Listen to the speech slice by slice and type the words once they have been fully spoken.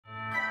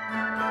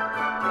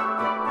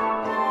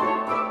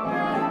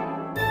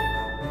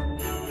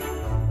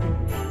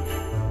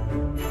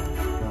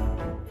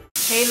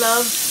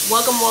love,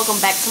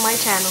 welcome back to my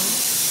channel.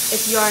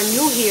 If you are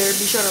new here,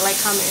 be sure to like,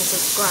 comment, and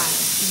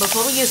subscribe.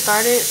 Before we get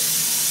started,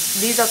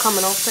 these are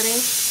coming off today,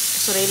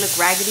 so they look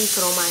raggedy, so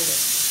don't mind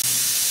it.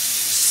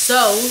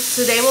 So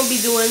today we'll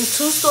be doing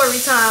 2 story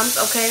times,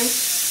 okay?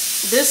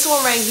 This one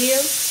right here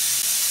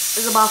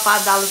is about $5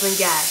 in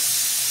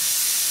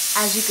gas,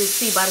 as you can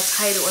see by the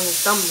title and the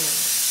thumbnail.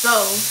 So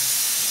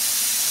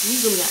let me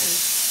zoom out in.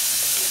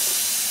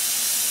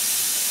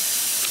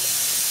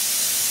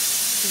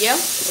 Yeah.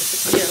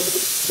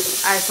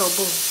 Alright, so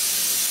boom.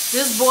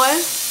 This boy.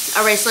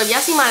 Alright, so if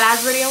y'all see my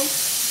last video,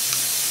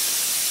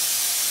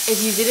 if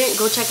you didn't,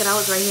 go check it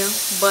out. It's right here.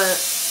 But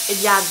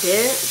if y'all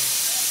did,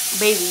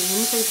 baby,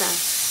 let me say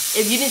something.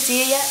 If you didn't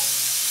see it yet,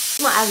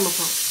 it's my asthma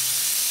pump.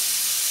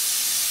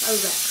 How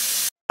was that?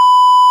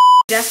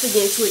 That's for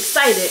getting too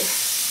excited.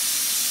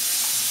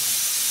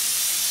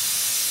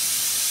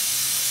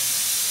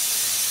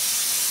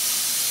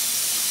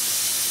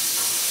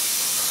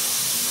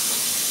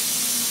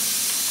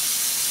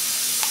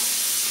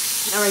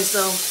 Alright,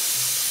 so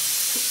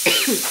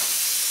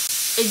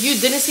if you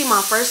didn't see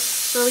my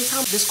first story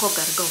time, this quote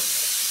gotta go.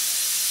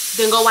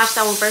 Then go watch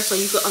that one first so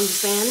you can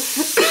understand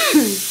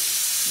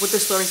what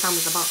the story time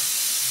is about.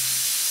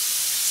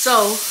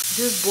 So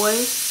this boy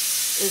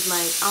is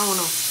like, I don't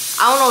know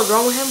what's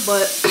wrong with him,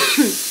 but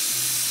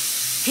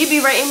he be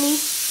writing me.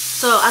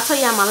 So I tell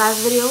you in my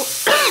last video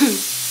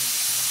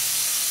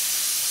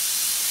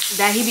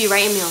that he be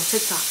writing me on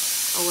TikTok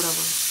or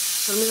whatever.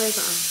 So let me tell you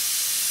something.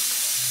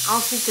 I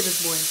don't speak to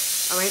this boy.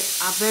 Alright,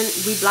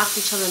 we blocked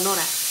each other, know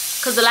that.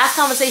 Cause the last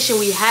conversation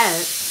we had,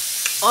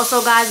 also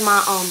guys,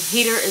 my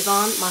heater is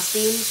on, my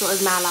steam, so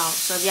it's not loud.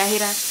 So if y'all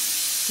hear that,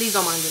 please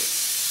don't mind it.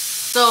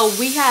 So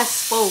we had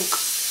spoke,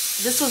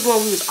 this was when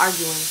we was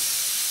arguing.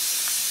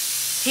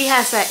 He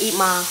had said, eat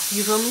my,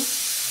 you feel me?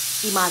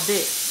 Eat my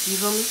dick,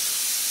 you feel me?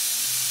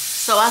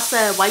 So I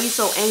said, why you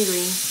so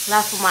angry?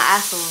 Laugh with my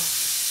ass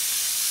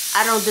off.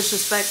 I don't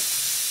disrespect.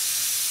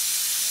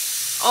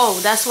 Oh,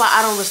 that's why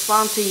I don't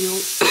respond to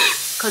you.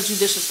 Cause you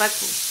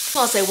disrespectful.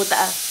 I'm gonna say what the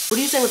F. What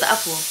are you saying with the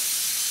F for?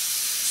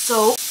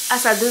 So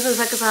I said, this is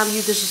the second time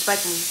you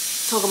disrespect me.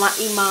 Talking about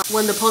eat my,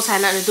 when the post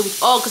had nothing to do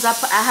with, oh, cause I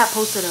had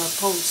posted a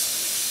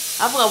post.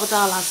 I forgot what the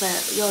hell I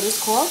said. Yo,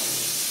 this call.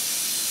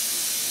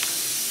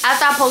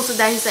 After I posted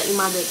that, he said eat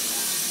my dick.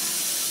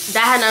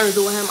 That had nothing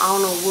to do with him. I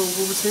don't know what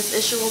was his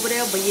issue over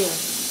there, but yeah.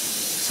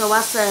 So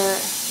I said,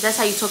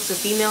 that's how you talk to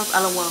females?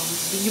 LOL.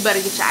 You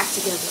better get your act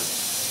together.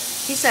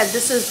 He said,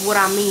 this is what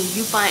I mean.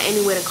 You find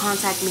any way to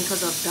contact me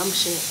because of dumb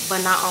shit,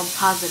 but not on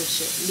positive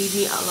shit. Leave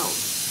me alone.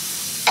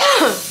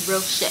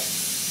 Real shit.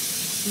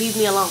 Leave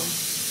me alone.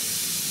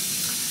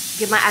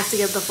 Get my act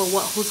together for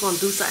what? Who's going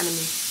to do something to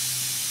me?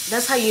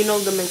 That's how you know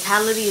the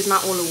mentality is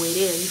not all the way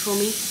there. You feel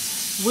me?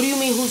 What do you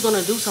mean who's going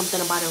to do something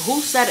about it?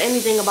 Who said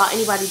anything about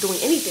anybody doing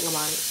anything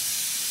about it?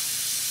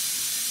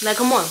 Like,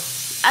 come on.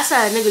 I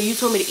said, nigga, you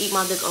told me to eat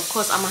my dick. Of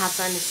course, I'm going to have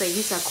something to say.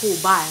 He said, cool,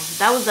 bye.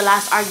 That was the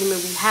last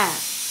argument we had.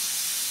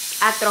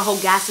 After the whole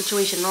gas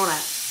situation and all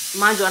that.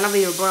 Mind you, I never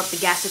even brought up the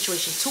gas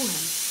situation to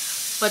him.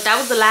 But that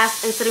was the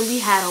last incident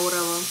we had or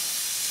whatever.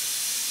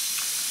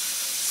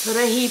 So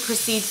then he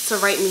proceeds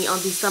to write me on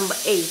December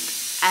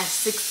 8th at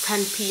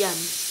 6:10 p.m.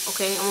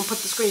 Okay, I'm going to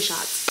put the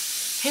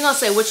screenshots. He going to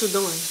say, what you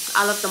doing?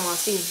 I left him on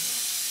scene.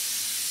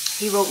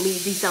 He wrote me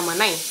December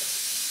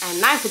 9th at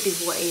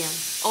 9:54 a.m.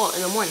 Oh,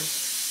 in the morning.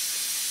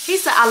 He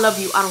said, I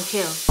love you. I don't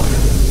care.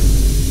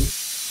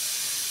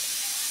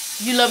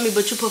 You love me,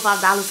 but you put $5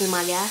 in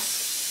my gas.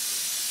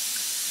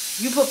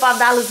 You put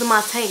 $5 in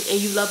my tank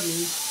and you love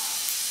me.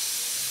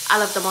 I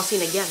left them on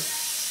scene again.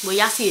 Well,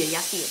 y'all see it.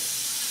 Y'all see it.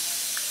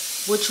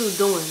 What you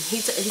doing? He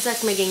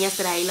texted me again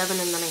yesterday at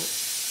 11 in the night.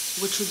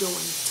 What you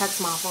doing?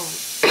 Text my phone.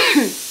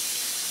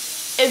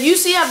 If you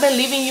see I've been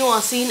leaving you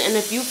on scene, and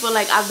if you feel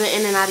like I've been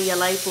in and out of your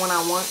life when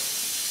I want,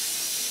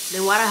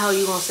 then why the hell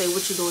you gonna say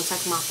what you doing?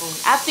 Text my phone.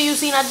 After you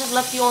seen I just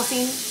left you on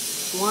scene.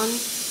 1,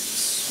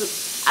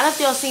 2. I left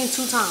you on scene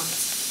 2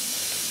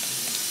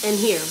 times. In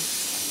here.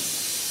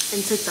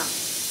 In TikTok.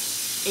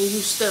 And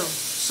you still.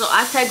 So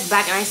I text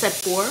back and I said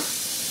 4.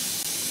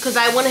 Because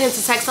I wanted him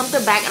to text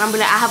something back and I'm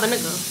like, I have a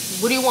nigga.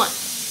 What do you want?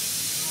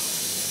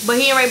 But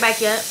he ain't write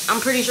back yet. I'm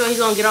pretty sure he's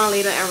going to get on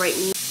later and write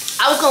me.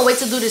 I was going to wait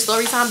to do this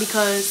story time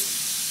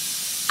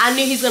because I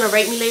knew he's going to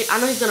write me later. I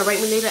know he's going to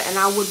write me later and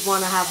I would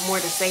want to have more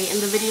to say in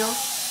the video.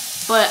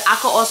 But I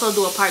could also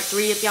do a part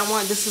 3 if y'all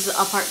want. This is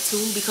a part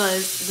 2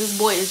 because this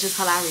boy is just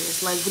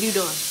hilarious. Like, what are you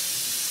doing?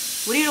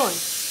 What are you doing?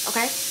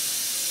 Okay?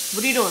 What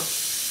are you doing?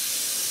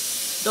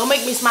 Don't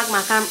make me smack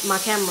my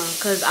camera,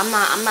 cause I'm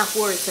not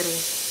for it today.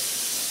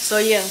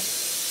 So yeah,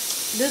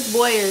 this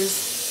boy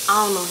is, I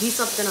don't know, he's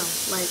something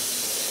else. Like,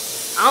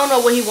 I don't know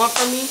what he want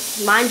from me.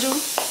 Mind you,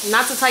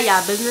 not to tell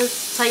y'all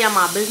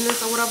my business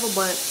or whatever,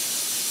 but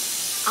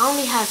I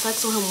only had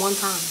sex with him 1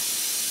 time.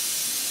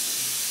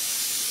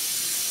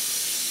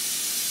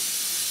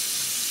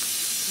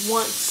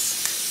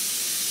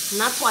 Once,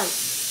 not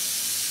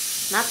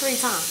twice, not 3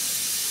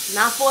 times,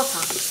 not 4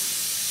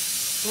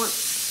 times,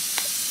 once.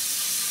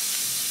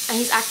 And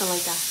he's acting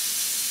like that.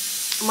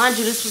 Mind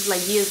you, this was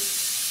like years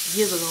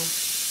Years ago.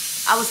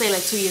 I would say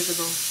like 2 years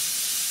ago.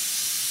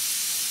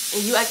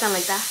 And you acting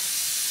like that?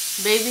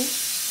 Baby,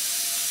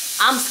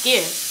 I'm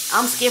scared.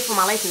 I'm scared for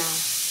my life now.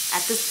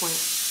 At this point.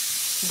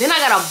 Then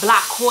I got a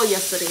block call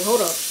yesterday.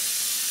 Hold up.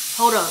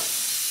 Hold up.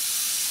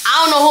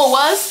 I don't know who it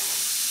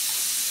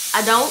was.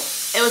 I don't.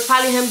 It was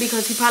probably him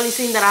because he probably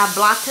seen that I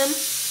blocked him.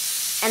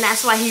 And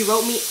that's why he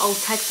wrote me, oh,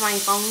 text my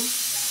phone.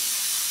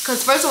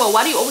 Because first of all,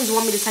 why do you always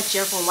want me to text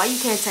your phone? Why you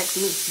can't text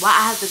me? Why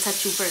I have to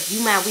text you first? You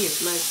mad weird.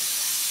 Like,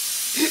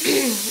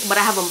 but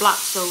I have him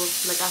blocked. So,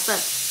 like I said,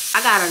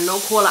 I got a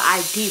no-caller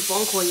ID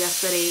phone call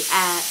yesterday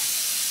at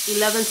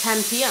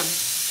 11:10 p.m.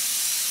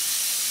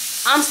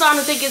 I'm starting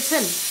to think it's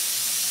him.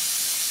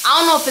 I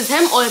don't know if it's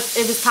him or if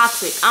it's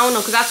toxic. I don't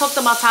know, because I talked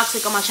about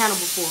toxic on my channel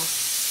before.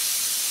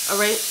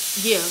 Alright?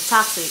 Yeah,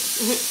 toxic.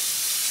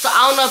 So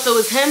I don't know if it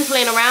was him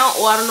playing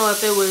around, or I don't know if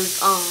it was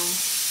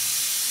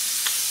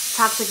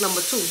toxic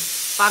number 2.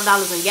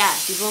 $5 in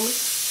gas, you feel me?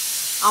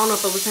 I don't know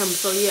if it was him.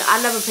 So yeah,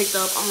 I never picked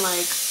up. I'm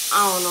like,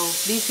 I don't know.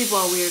 These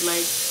people are weird.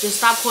 Like, just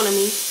stop calling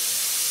me.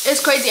 It's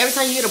crazy. Every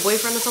time you get a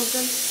boyfriend or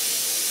something,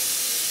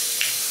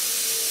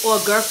 or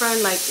a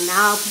girlfriend, like,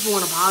 now people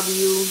want to bother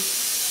you.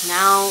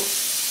 Now,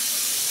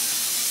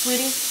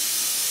 sweetie,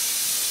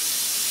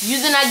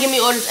 you did not give me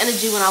all this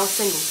energy when I was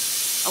single,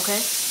 okay?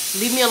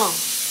 Leave me alone.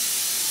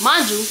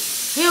 Mind you,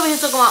 he over here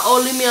talking about,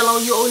 oh, leave me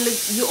alone. You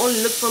only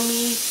look for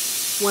me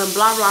when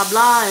blah, blah,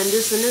 blah, and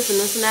this and this and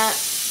this and that.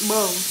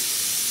 Bro,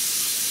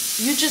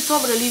 you just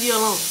told me to leave you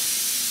alone.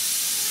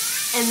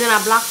 And then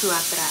I blocked you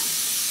after that.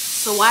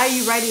 So why are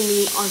you writing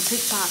me on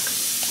TikTok,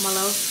 my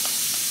love?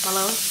 My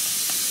love?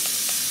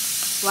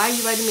 Why are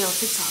you writing me on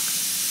TikTok?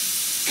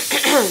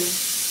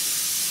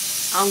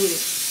 I don't get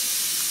it.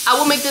 I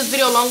will make this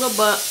video longer,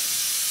 but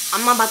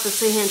I'm not about to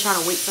sit here and try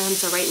to wait for him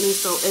to write me.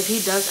 So if he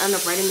does end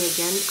up writing me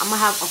again, I'm gonna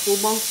have a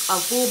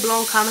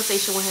full-blown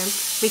conversation with him,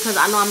 because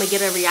I know I'm gonna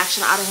get a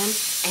reaction out of him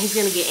and he's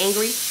gonna get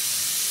angry.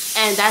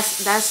 And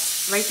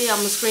that's right there. I'm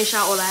gonna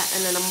screenshot all that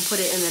and then I'm gonna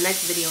put it in the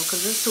next video,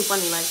 because this is too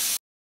funny. Like,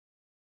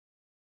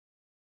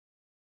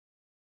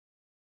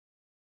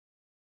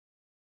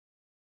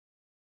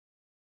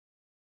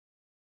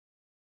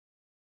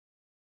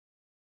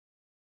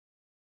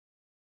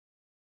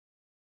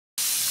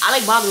 I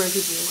like bothering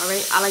people,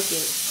 alright? I like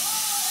it.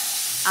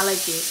 I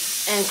like it.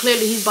 And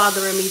clearly he's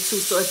bothering me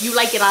too. So if you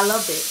like it, I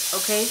love it,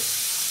 okay?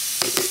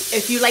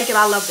 If you like it,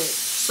 I love it.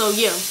 So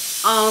yeah.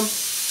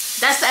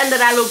 That's the end of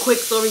that little quick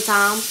story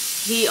time.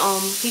 He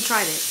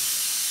tried it.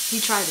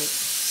 He tried it.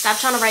 Stop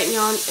trying to write me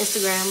on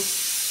Instagram.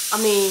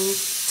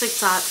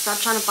 TikTok. Stop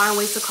trying to find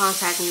ways to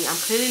contact me. I'm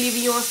clearly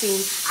leaving you on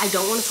scene. I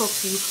don't want to talk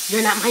to you.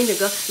 You're not my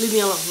nigga. Leave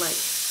me alone. Like,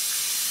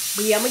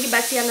 but yeah, I'm gonna get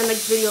back to you in the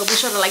next video. Be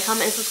sure to like,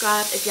 comment, and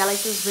subscribe if y'all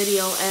like this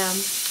video. And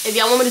if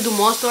y'all want me to do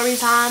more story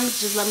time,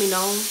 just let me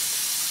know.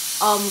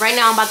 Right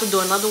now I'm about to do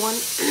another one.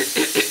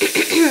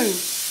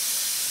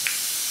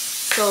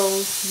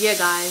 So yeah,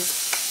 guys.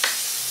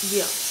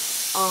 Yeah.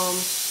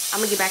 I'm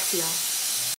gonna get back to y'all.